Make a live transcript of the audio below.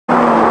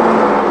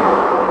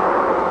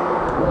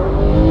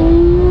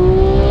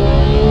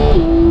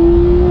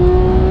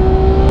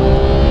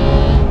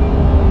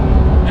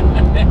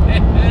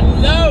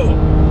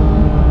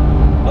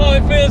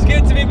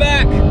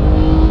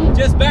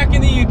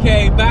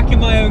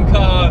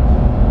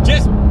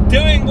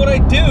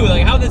do,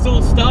 like how this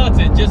all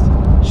started, just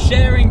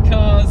sharing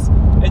cars,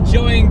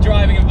 enjoying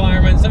driving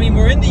environments. I mean,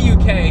 we're in the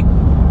UK,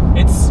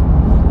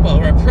 well,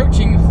 we're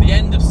approaching the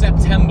end of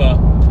September,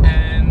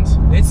 and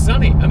it's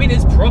sunny. I mean,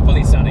 it's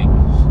properly sunny.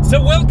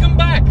 So welcome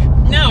back.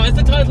 Now, as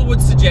the title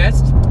would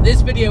suggest,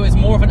 this video is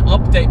more of an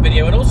update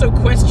video and also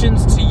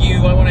questions to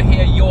you. I want to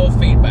hear your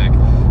feedback.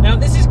 Now,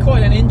 this is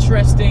quite an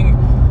interesting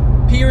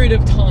period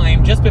of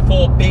time just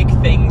before big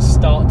things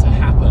start to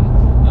happen.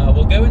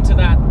 We'll go into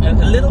that a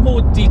little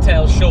more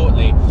detail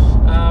shortly.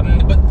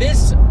 But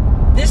this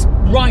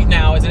right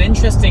now is an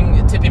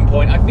interesting tipping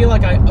point. I feel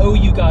like I owe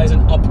you guys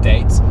an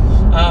update,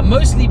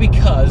 mostly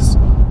because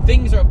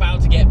things are about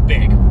to get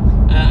big.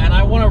 And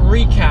I want to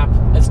recap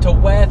as to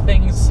where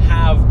things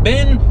have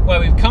been,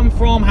 where we've come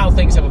from, how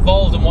things have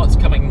evolved, and what's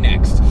coming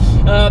next.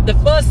 The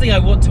first thing I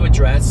want to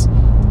address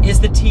is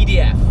the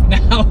TDF.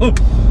 Now,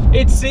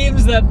 it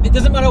seems that it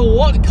doesn't matter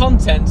what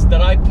content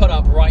that I put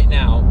up right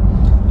now,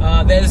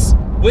 there's,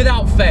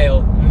 without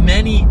fail,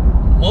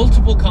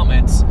 multiple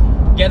comments.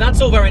 Yeah,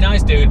 that's all very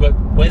nice, dude, but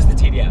where's the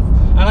TDF?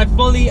 And I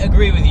fully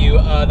agree with you.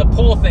 The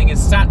poor thing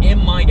is sat in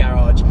my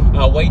garage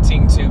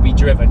waiting to be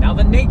driven. Now,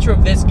 the nature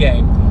of this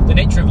game, the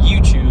nature of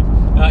YouTube,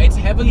 it's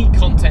heavily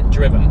content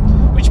driven,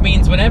 which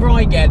means whenever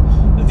I get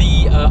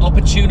the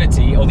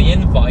opportunity or the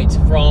invite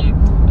from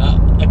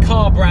a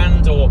car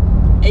brand or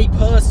a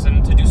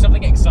person to do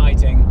something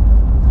exciting,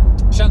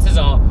 chances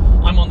are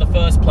I'm on the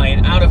first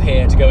plane out of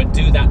here to go and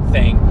do that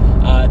thing,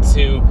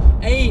 to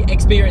A,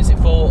 experience it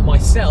for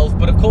myself,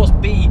 but of course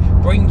B,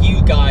 bring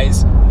you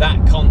guys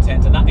that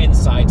content and that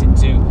insight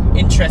into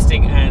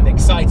interesting and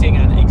exciting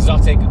and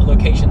exotic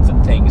locations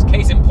and things.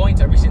 Case in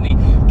point, I recently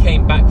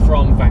came back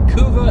from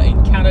Vancouver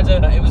in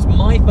Canada. It was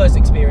my first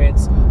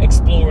experience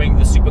exploring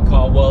the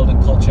supercar world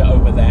and culture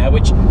over there,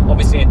 which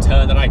obviously in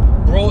turn that I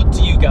brought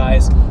to you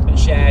guys and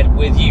shared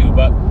with you.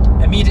 But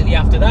immediately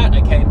after that,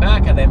 I came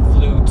back and then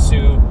flew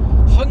to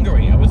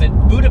Hungary. I was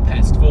in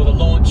Budapest for the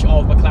launch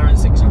of McLaren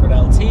 600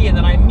 LT, and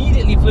then I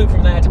immediately flew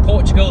from there to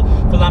Portugal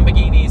for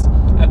Lamborghini's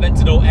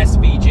Aventador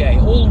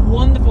SVJ. All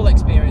wonderful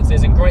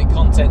experiences and great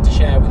content to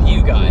share with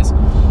you guys.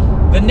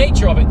 The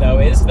nature of it, though,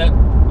 is that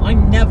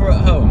I'm never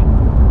at home.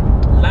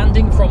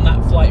 Landing from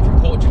that flight from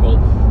Portugal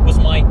was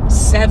my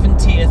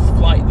 70th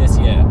flight this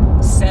year.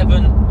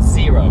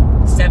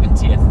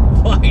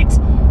 70th flight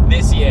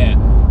this year.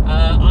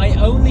 I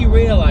only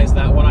realized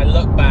that when I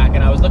look back,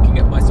 and I was looking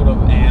at my sort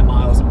of air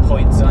miles and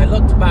points, and I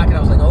looked back and I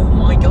was like, oh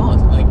my god,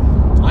 like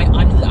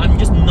I'm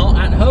just not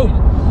at home.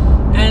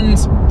 And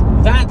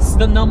that's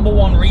the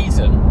 #1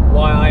 reason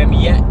why I am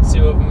yet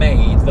to have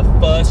made the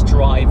first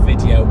drive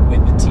video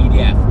with the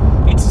TDF.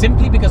 It's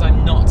simply because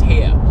I'm not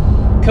here.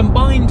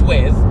 Combined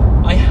with,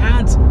 I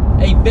had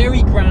a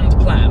very grand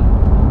plan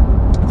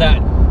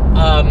that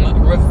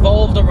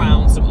revolved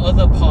around some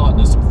other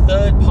partners, some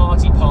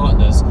third-party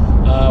partners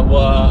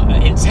were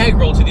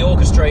integral to the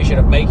orchestration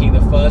of making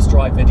the first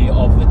drive video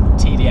of the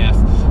TDF.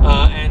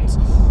 And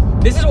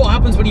this is what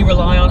happens when you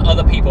rely on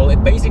other people.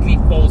 It basically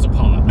falls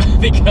apart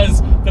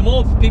because the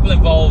more people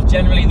involved,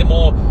 generally the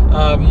more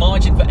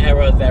margin for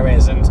error there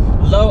is. And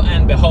lo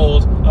and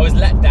behold, I was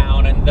let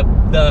down, and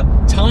the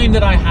time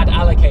that I had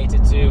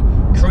allocated to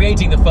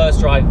creating the first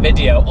drive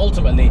video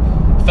ultimately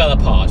fell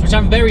apart, which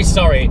I'm very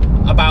sorry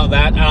about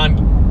that, and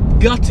I'm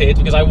gutted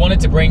because I wanted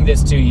to bring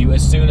this to you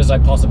as soon as I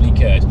possibly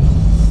could.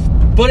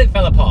 But it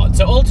fell apart.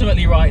 So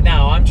ultimately right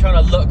now I'm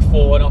trying to look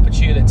for an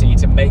opportunity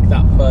to make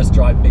that first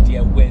drive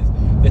video with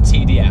the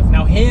TDF.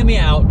 Now hear me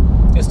out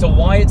as to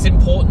why it's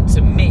important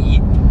to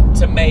me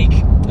to make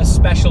a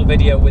special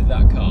video with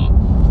that car.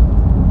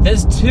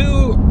 There's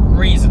two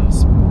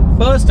reasons.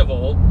 First of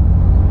all,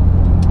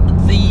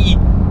 the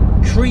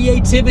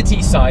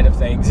creativity side of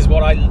things is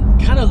what I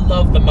kind of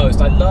love the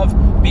most. I love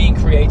being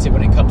creative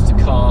when it comes to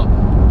car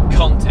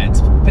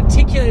content,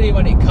 particularly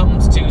when it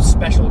comes to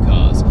special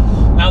cars.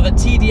 Now the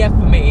TDF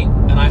for me,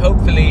 and I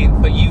hopefully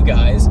for you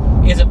guys,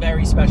 is a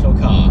very special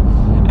car.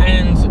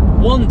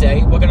 And one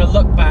day we're going to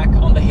look back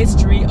on the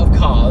history of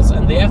cars,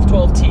 and the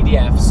F12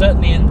 TDF,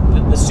 certainly in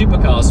the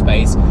supercar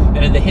space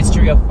and in the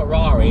history of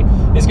Ferrari,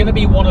 is going to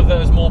be one of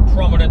those more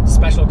prominent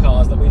special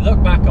cars that we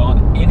look back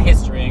on in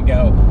history and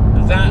go,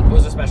 that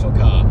was a special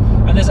car.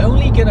 And there's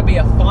only going to be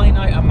a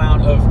finite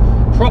amount of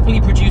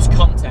properly produced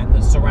content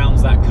that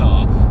surrounds that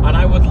car, and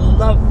I would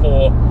love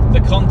for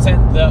the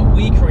content that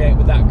we create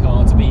with that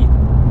car to be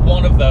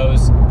one of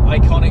those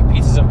iconic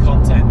pieces of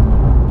content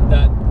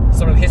that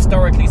sort of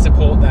historically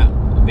support that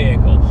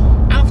vehicle.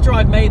 After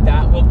I've made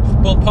that,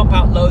 we'll pump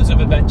out loads of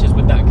adventures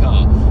with that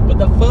car. But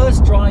the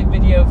first drive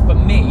video for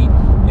me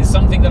is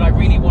something that I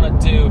really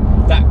want to do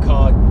that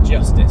car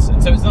justice.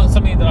 And so it's not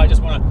something that I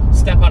just want to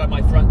step out of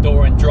my front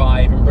door and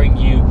drive and bring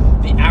you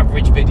the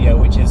average video,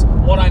 which is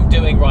what I'm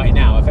doing right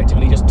now,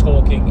 effectively just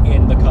talking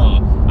in the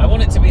car. I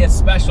want it to be a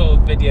special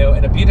video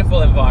in a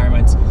beautiful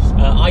environment,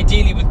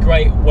 ideally with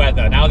great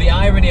weather. Now the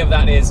irony of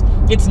that is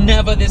it's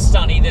never this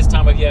sunny this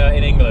time of year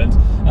in England,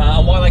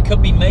 and while I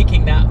could be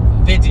making that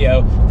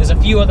video, there's a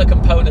few other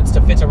components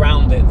to fit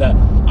around it that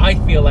I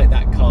feel like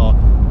that car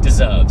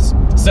deserves.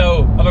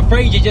 So I'm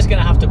afraid you're just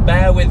gonna have to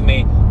bear with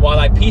me while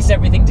I piece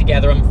everything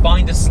together and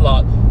find a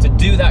slot to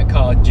do that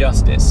car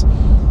justice.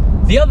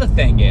 The other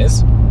thing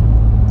is,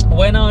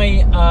 when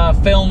I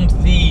filmed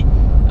the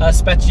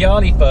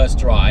Speciale first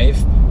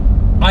drive,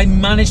 I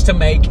managed to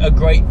make a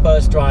great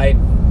first drive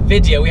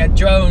video. We had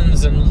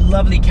drones and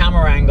lovely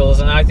camera angles,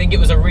 and I think it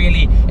was a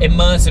really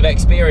immersive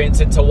experience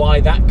into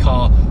why that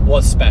car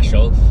was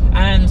special.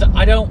 And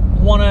I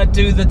don't want to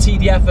do the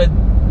TDF a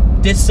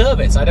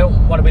disservice. I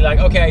don't want to be like,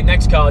 okay,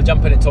 next car,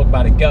 jump in and talk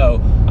about it,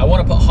 go. I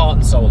want to put heart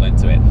and soul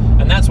into it,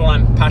 and that's what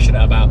I'm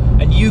passionate about,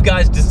 and you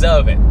guys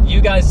deserve it. You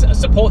guys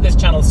support this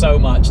channel so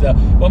much that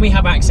when we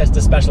have access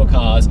to special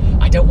cars,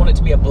 I don't want it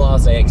to be a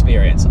blasé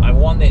experience. I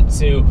want it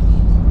to...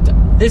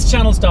 This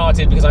channel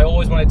started because I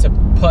always wanted to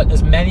put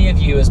as many of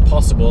you as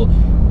possible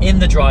in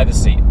the driver's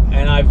seat,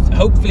 and I've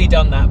hopefully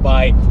done that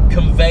by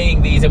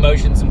conveying these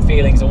emotions and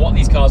feelings and what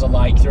these cars are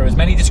like through as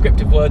many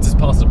descriptive words as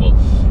possible.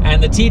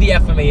 And the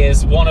TDF for me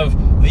is one of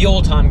the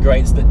all-time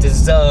greats that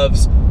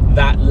deserves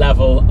that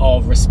level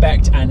of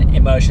respect and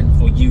immersion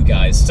for you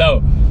guys.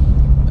 So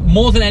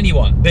more than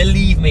anyone,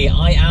 believe me,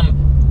 I am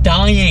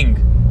dying,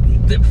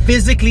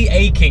 physically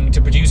aching to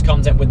produce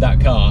content with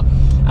that car.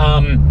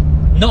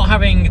 Not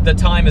having the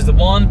time is the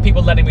one,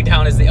 people letting me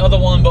down is the other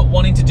one, but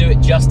wanting to do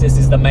it justice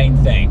is the main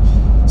thing.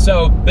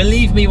 So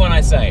believe me when I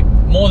say,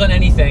 more than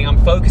anything, I'm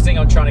focusing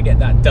on trying to get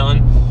that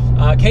done.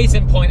 Case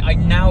in point, I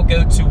now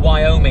go to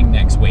Wyoming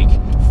next week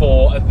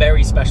for a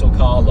very special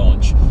car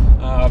launch.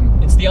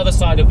 It's the other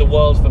side of the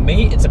world for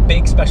me. It's a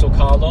big special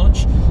car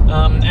launch,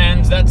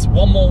 and that's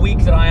one more week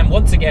that I am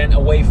once again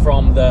away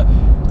from the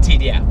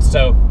TDF.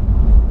 So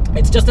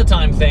it's just a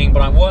time thing,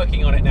 but I'm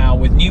working on it now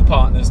with new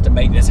partners to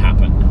make this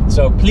happen.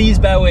 So please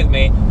bear with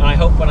me, and I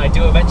hope when I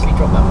do eventually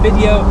drop that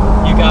video,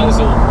 you guys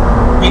will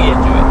really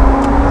enjoy it.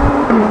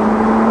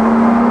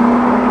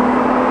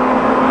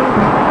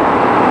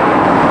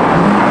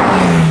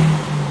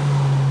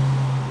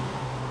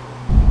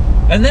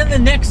 And then the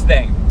next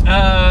thing,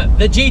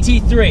 the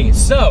GT3.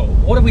 So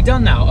what have we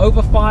done now?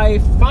 Over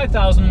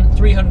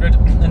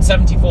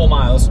 5,374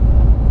 miles.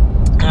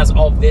 As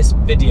of this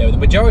video. The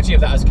majority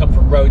of that has come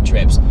from road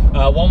trips.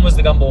 One was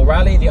the Gumball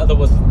Rally, the other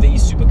was the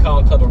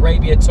Supercar Club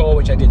Arabia tour,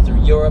 which I did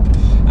through Europe.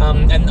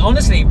 And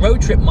honestly,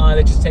 road trip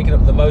mileage has taken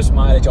up the most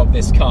mileage of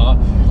this car.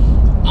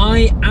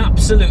 I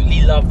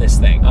absolutely love this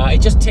thing.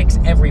 It just ticks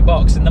every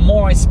box, and the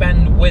more I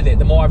spend with it,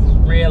 the more I've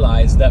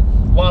realized that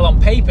while on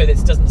paper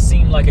this doesn't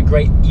seem like a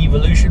great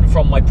evolution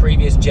from my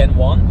previous Gen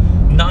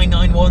 1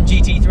 991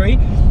 GT3,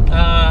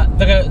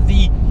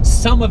 the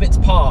sum of its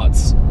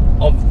parts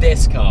of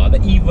this car,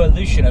 the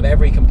evolution of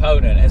every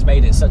component, has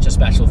made it such a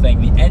special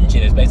thing. The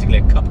engine is basically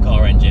a cup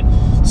car engine.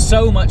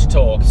 So much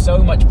torque, so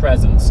much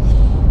presence.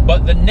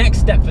 But the next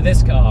step for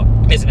this car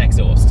is an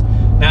exhaust.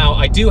 Now,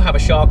 I do have a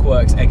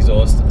Sharkworks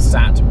exhaust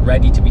sat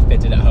ready to be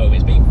fitted at home.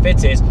 It's being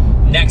fitted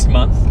next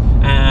month,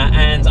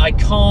 and I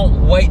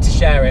can't wait to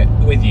share it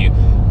with you.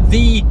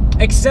 The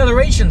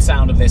acceleration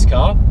sound of this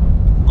car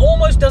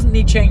almost doesn't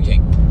need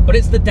changing, but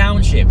it's the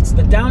downshifts.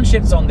 The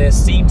downshifts on this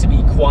seem to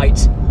be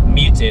quite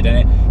muted,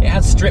 and it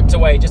has stripped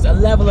away just a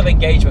level of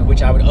engagement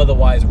which I would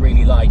otherwise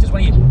really like. Just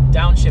when you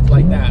downshift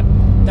like that,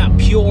 that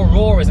pure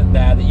roar isn't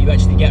there that you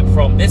actually get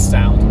from this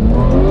sound.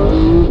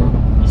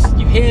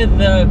 You hear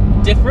the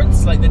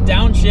difference, like the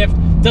downshift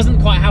doesn't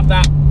quite have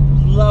that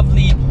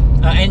lovely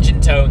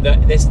engine tone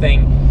that this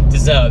thing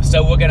deserves.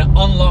 So we're going to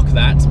unlock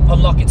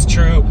its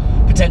true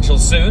potential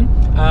soon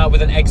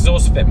with an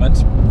exhaust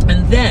fitment.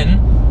 And then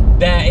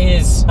there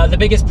is the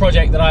biggest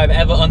project that I've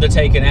ever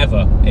undertaken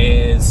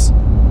is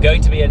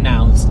going to be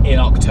announced in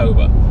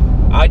October.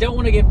 I don't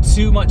want to give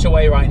too much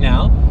away right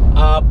now,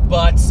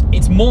 but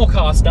it's more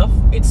car stuff.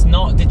 It's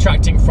not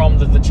detracting from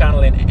the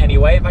channel in any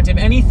way. In fact, if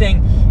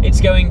anything,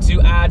 it's going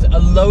to add a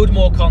load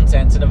more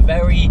content and a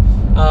very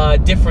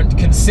different,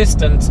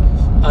 consistent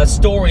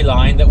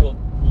storyline that will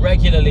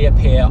regularly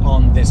appear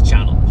on this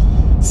channel.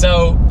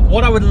 So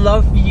what I would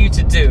love for you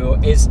to do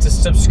is to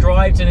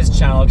subscribe to this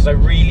channel, because I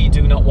really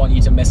do not want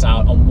you to miss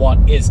out on what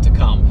is to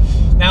come.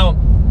 Now,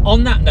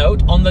 on that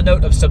note, on the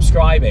note of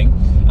subscribing,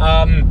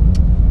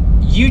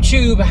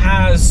 YouTube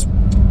has,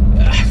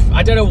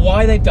 I don't know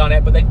why they've done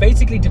it, but they've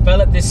basically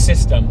developed this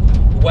system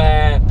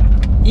where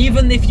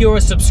even if you're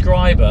a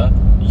subscriber,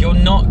 you're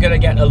not going to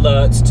get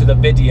alerts to the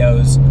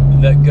videos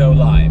that go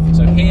live.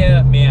 So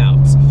hear me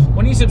out.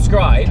 When you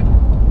subscribe,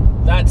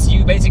 that's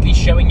you basically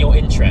showing your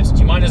interest.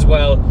 You might as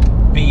well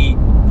be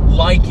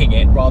liking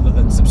it rather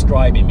than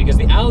subscribing, because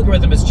the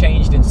algorithm has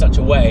changed in such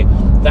a way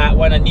that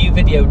when a new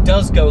video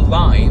does go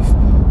live,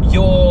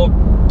 you're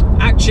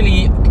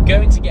actually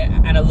going to get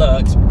an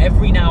alert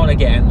every now and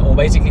again, or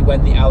basically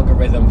when the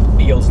algorithm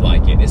feels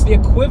like it. It's the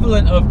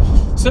equivalent of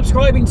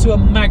subscribing to a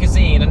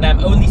magazine and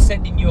them only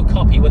sending you a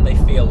copy when they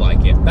feel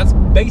like it. That's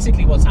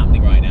basically what's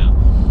happening right now.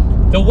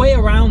 The way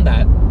around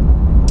that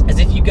is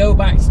if you go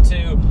back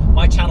to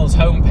my channel's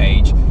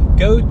homepage,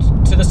 go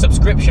to the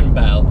subscription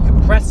bell,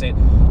 press it,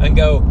 and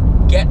go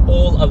get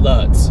all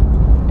alerts.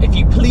 if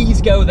you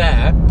please go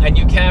there and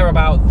you care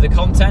about the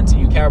content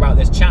and you care about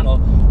this channel,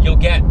 you'll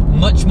get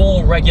much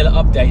more regular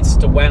updates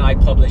to when I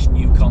publish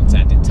new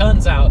content. It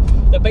turns out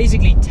that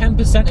basically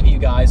 10% of you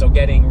guys are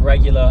getting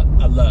regular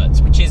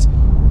alerts, which is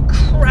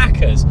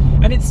crackers,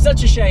 and it's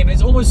such a shame.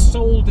 It's almost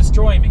soul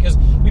destroying because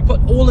we put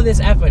all of this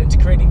effort into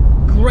creating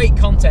great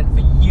content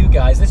for you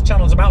guys. This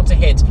channel is about to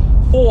hit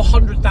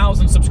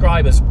 400,000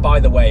 subscribers, by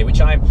the way,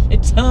 which I'm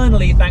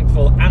eternally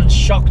thankful and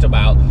shocked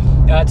about.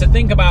 To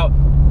think about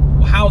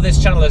how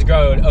this channel has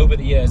grown over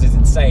the years is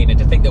insane, and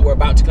to think that we're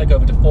about to click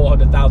over to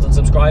 400,000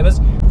 subscribers,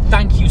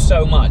 thank you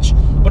so much.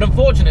 But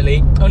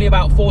unfortunately, only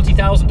about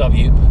 40,000 of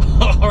you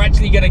are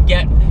actually going to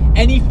get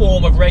any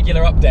form of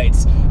regular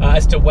updates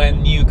as to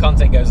when new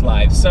content goes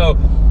live. So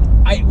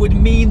it would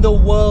mean the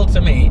world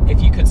to me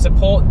if you could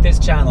support this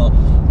channel.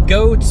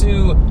 Go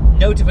to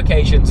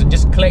notifications and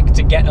just click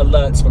to get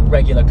alerts for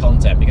regular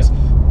content, because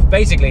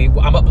basically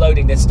I'm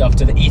uploading this stuff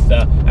to the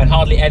ether and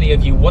hardly any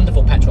of you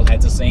wonderful petrol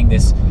heads are seeing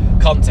this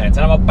content,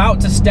 and I'm about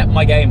to step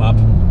my game up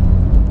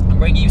and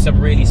bring you some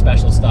really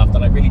special stuff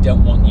that I really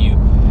don't want you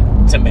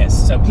to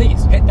miss. So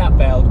please hit that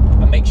bell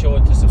and make sure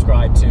to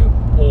subscribe to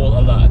all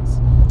alerts.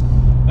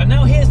 And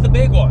now here's the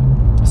big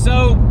one.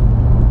 So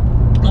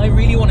I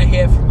really want to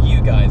hear from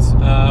you guys.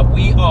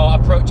 We are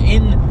approaching,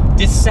 in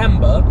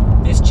December,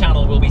 this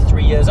channel will be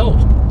 3 years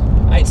old.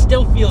 It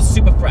still feels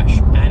super fresh,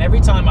 and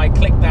every time I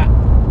click that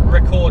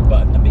record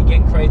button and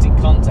begin creating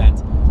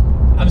content,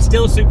 I'm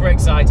still super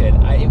excited.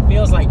 It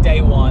feels like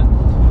day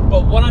one,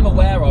 but what I'm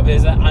aware of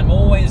is that I'm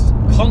always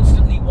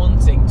constantly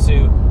wanting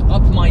to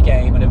up my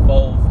game and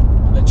evolve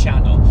the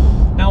channel.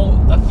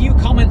 Now, a few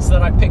comments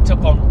that I picked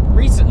up on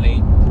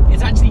recently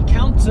is actually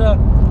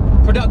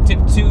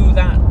counterproductive to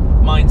that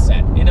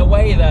mindset, in a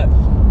way that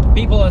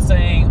people are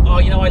saying, oh,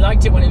 you know, I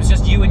liked it when it was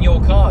just you and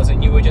your cars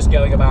and you were just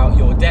going about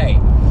your day.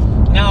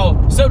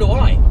 Now, so do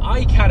I.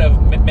 I kind of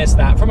miss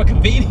that. From a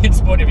convenience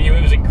point of view,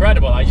 it was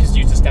incredible. I just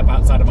used to step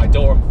outside of my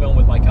door and film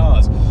with my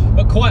cars.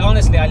 But quite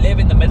honestly, I live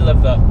in the middle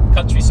of the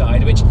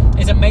countryside, which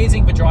is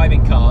amazing for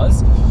driving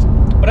cars.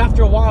 But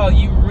after a while,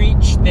 you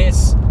reach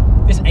this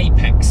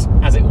apex,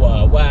 as it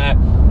were, where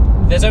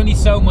there's only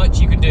so much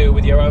you can do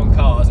with your own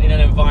cars in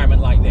an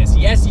environment like this.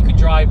 Yes, you can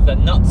drive the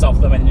nuts off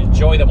them and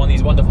enjoy them on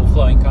these wonderful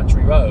flowing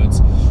country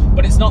roads,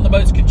 but it's not the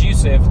most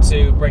conducive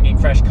to bringing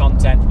fresh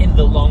content in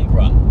the long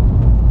run.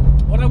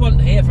 What I want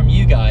to hear from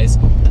you guys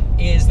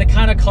is the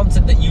kind of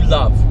content that you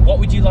love. What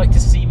would you like to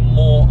see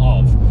more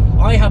of?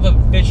 I have a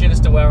vision as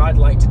to where I'd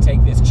like to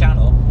take this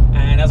channel,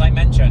 and as I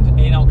mentioned,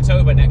 in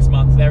October next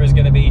month there is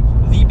going to be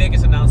the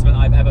biggest announcement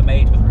I've ever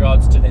made with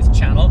regards to this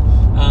channel,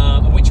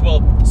 which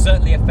will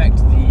certainly affect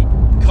the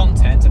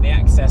content and the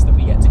access that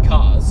we get to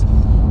cars.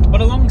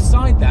 But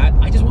alongside that,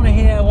 I just want to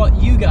hear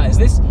what you guys,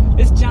 this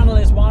channel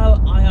is,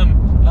 while I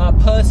am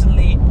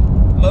personally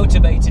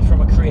motivated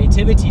from a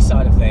creativity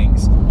side of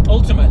things,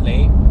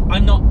 ultimately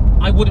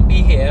I wouldn't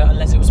be here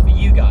unless it was for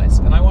you guys,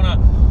 and I want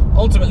to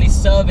ultimately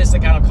service the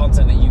kind of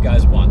content that you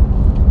guys want.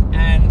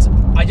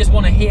 And I just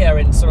want to hear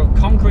in sort of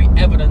concrete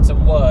evidence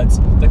and words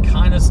the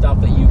kind of stuff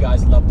that you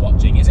guys love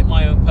watching. Is it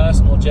my own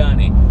personal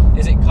journey?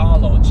 Is it car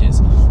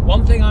launches?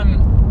 One thing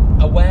I'm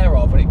aware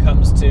of when it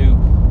comes to,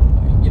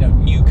 you know,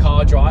 new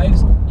car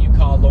drives, new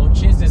car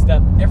launches, is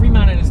that every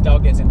man and his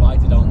dog gets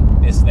invited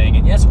on this thing.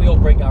 And yes, we all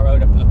bring our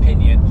own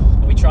opinion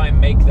and we try and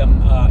make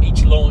them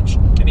each launch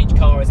and each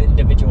car as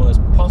individual as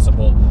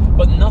possible,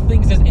 but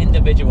nothing's as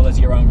individual as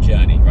your own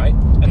journey, right?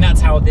 And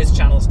that's how this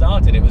channel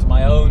started. It was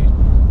my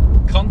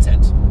own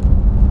content,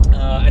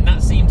 and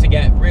that seemed to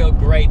get real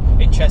great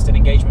interest and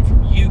engagement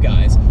from you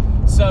guys.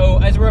 So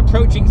as we're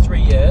approaching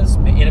 3 years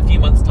in a few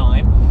months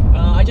time,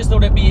 I just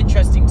thought it'd be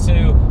interesting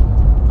to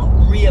not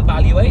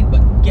reevaluate,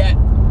 but get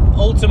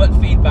ultimate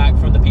feedback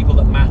from the people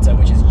that matter,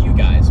 which is you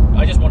guys.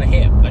 I just want to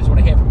hear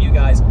from you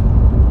guys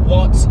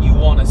what you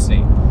want to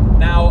see.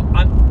 Now,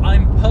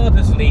 I'm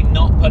purposely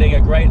not putting a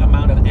great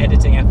amount of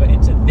editing effort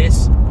into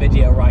this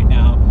video right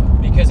now,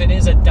 because it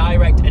is a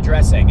direct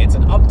addressing. It's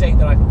an update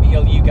that I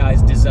feel you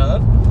guys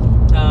deserve,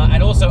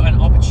 and also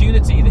an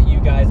opportunity that you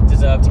guys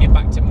deserve to get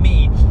back to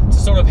me to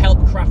sort of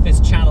help craft this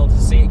channel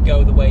to see it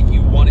go the way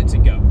you want it to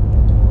go.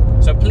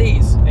 So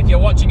please, if you're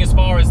watching as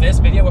far as this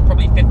video, we're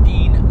probably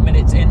 15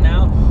 minutes in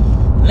now,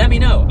 let me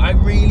know. I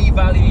really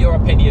value your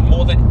opinion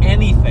more than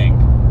anything,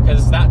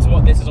 because that's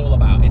what this is all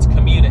about. It's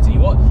community.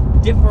 What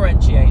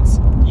differentiates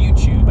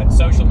YouTube and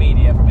social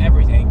media from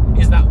everything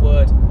is that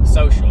word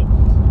social.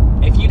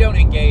 If you don't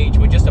engage,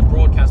 we're just a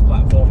broadcast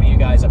platform where you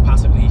guys are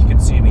passively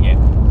consuming it.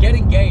 Get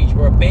engaged.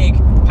 We're a big,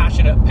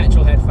 passionate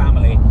petrolhead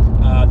family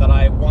that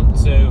I want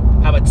to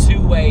have a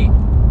two-way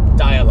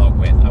dialogue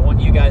with. I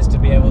want you guys to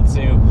be able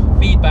to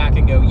feedback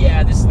and go,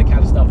 yeah, this is the kind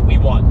of stuff we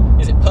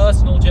want. Is it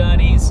personal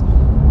journeys?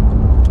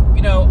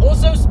 You know,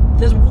 also,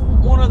 there's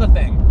one other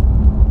thing.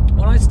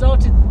 When I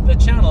started the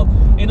channel,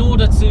 in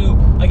order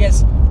to, I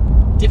guess,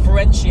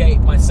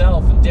 differentiate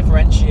myself and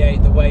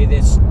differentiate the way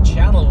this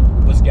channel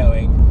was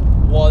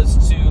going,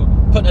 was to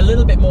put a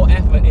little bit more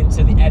effort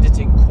into the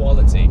editing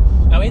quality.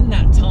 Now in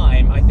that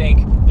time, I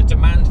think the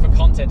demand for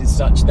content is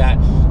such that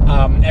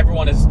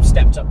everyone has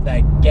stepped up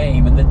their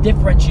game, and the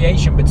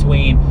differentiation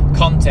between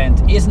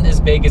content isn't as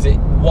big as it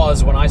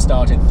was when I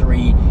started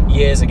 3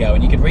 years ago,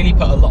 and you could really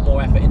put a lot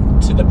more effort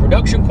into the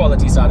production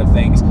quality side of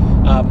things,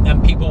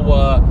 and people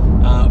were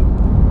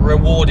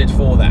rewarded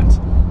for that.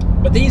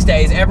 But these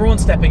days,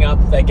 everyone's stepping up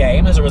their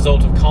game as a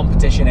result of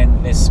competition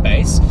in this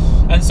space.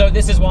 And so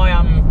this is why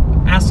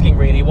I'm asking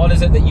really, what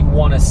is it that you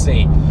want to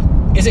see?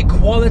 Is it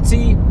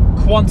quality,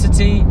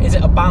 quantity? Is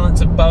it a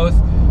balance of both?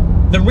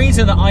 The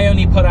reason that I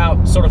only put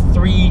out sort of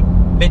 3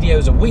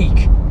 videos a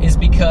week is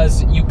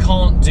because you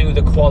can't do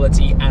the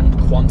quality and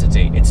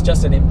quantity. It's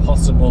just an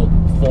impossible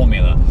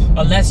formula.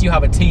 Unless you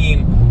have a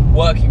team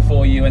working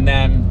for you, and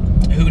then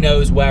who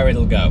knows where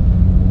it'll go.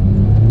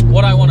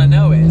 What I want to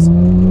know is,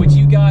 would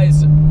you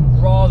guys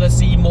rather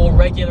see more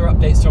regular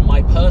updates from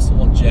my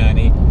personal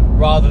journey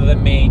rather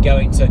than me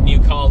going to new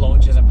car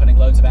launches and putting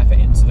loads of effort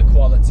into the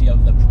quality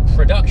of the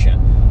production?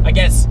 I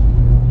guess,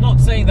 not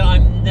saying that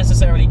I'm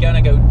necessarily going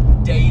to go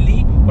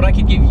daily, but I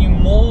could give you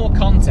more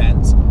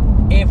content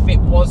if it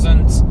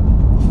wasn't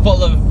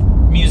full of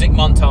music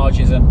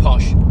montages and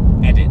posh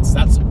edits.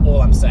 That's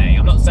all I'm saying.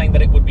 I'm not saying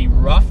that it would be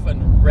rough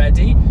and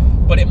ready,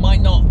 but it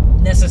might not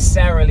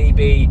necessarily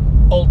be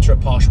ultra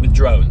posh with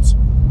drones,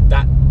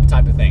 that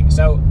type of thing.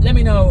 So let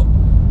me know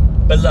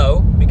below,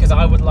 because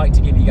I would like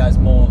to give you guys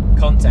more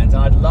content,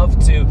 and I'd love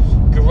to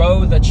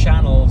grow the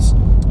channel's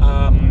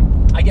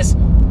I guess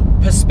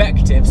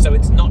perspective, so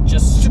it's not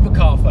just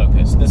supercar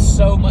focused. There's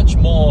so much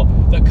more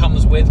that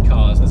comes with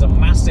cars. There's a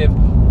massive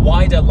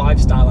wider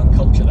lifestyle and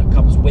culture that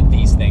comes with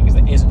these things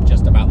that isn't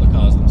just about the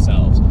cars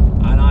themselves,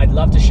 and I'd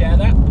love to share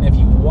that. And if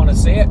you want to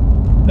see it,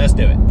 let's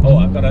do it. Oh,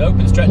 I've got an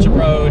open stretch of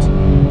road,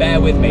 bear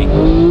with me.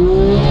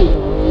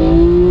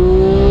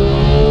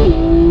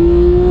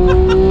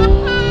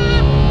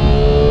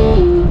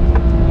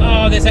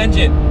 Oh, this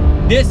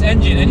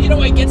engine, and you know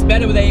what, it gets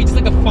better with age. It's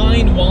like a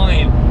fine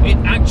wine. It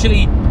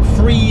actually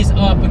frees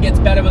up and gets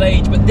better with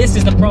age, but this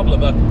is the problem.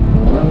 The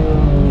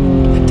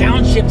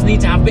downshifts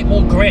need to have a bit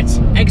more grit.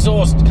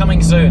 Exhaust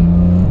coming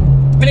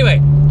soon.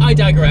 Anyway, I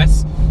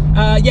digress.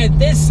 Yeah,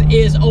 this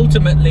is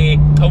ultimately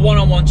a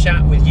one-on-one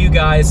chat with you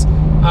guys.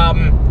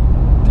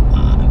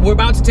 We're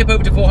about to tip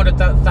over to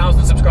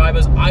 400,000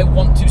 subscribers. I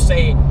want to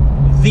say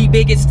the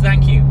biggest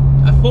thank you.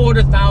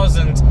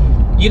 400,000.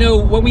 You know,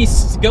 when we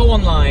go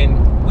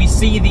online, we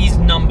see these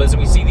numbers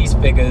and we see these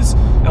figures,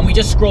 and we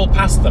just scroll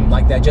past them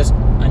like they're just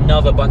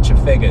another bunch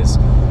of figures.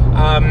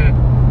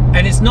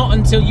 And it's not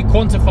until you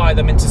quantify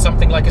them into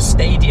something like a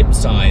stadium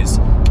size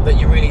that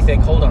you really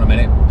think, hold on a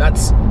minute,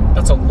 that's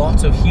a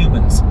lot of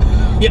humans.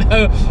 You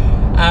know,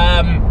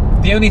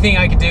 the only thing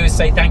I can do is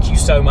say thank you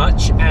so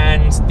much,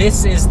 and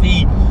this is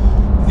the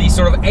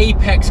sort of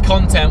apex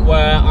content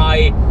where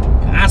I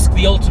ask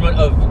the ultimate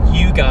of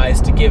you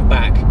guys to give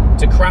back,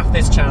 to craft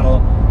this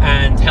channel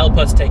and help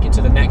us take it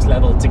to the next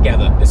level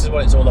together. This is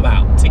what it's all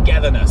about,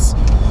 togetherness.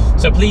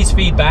 So please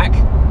feedback.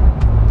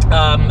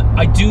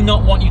 I do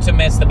not want you to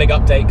miss the big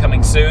update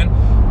coming soon.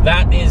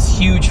 That is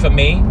huge for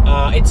me.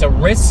 It's a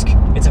risk,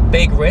 it's a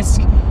big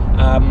risk.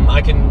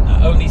 I can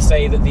only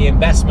say that the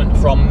investment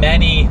from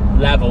many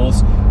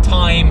levels,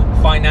 time,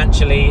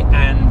 financially,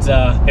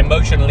 and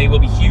emotionally, will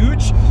be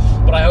huge.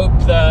 But I hope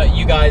that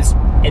you guys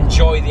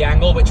enjoy the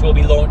angle, which will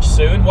be launched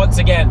soon. Once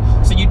again,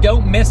 so you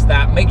don't miss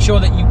that, make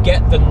sure that you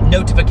get the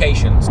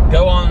notifications.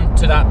 Go on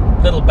to that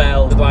little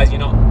bell, otherwise you're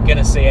not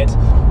gonna see it.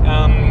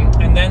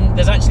 And then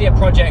there's actually a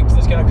project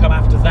that's gonna come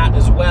after that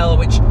as well,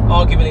 which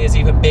arguably is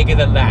even bigger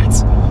than that,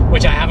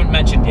 which I haven't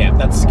mentioned yet.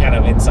 That's kind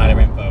of insider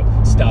info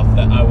stuff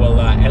that I will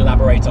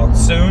elaborate on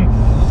soon.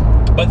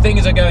 But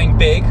things are going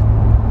big.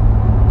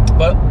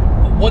 But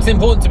what's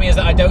important to me is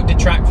that I don't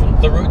detract from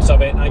the roots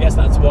of it, and I guess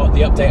that's what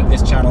the update of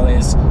this channel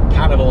is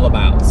kind of all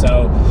about.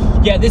 So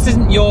yeah, this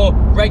isn't your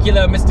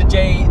regular Mr.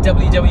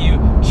 JWW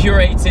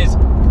curated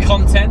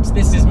content.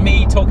 This is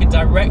me talking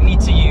directly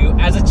to you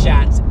as a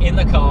chat in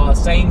the car,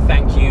 saying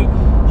thank you,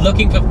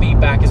 looking for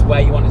feedback is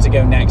where you want it to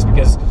go next,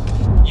 because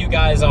you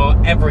guys are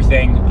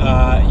everything.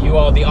 You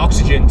are the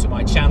oxygen to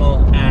my channel,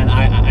 and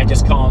I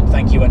just can't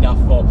thank you enough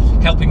for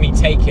helping me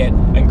take it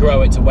and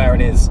grow it to where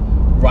it is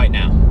right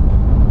now.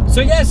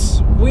 So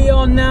yes, we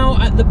are now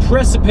at the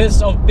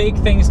precipice of big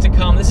things to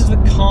come. This is the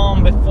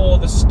calm before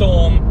the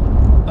storm.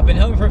 I've been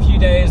home for a few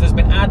days. There's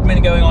been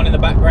admin going on in the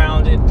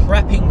background,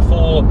 prepping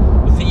for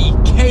the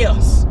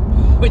chaos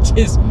which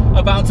is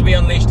about to be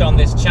unleashed on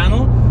this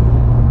channel.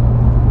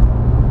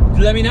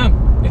 Let me know.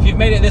 If you've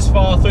made it this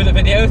far through the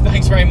video,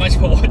 thanks very much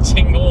for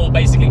watching all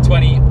basically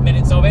 20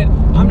 minutes of it.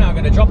 I'm now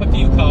going to drop a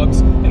few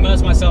cogs,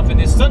 immerse myself in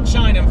this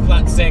sunshine and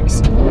flat 6,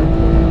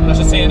 and I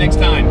shall see you next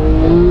time.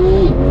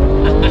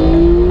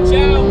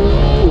 Ciao!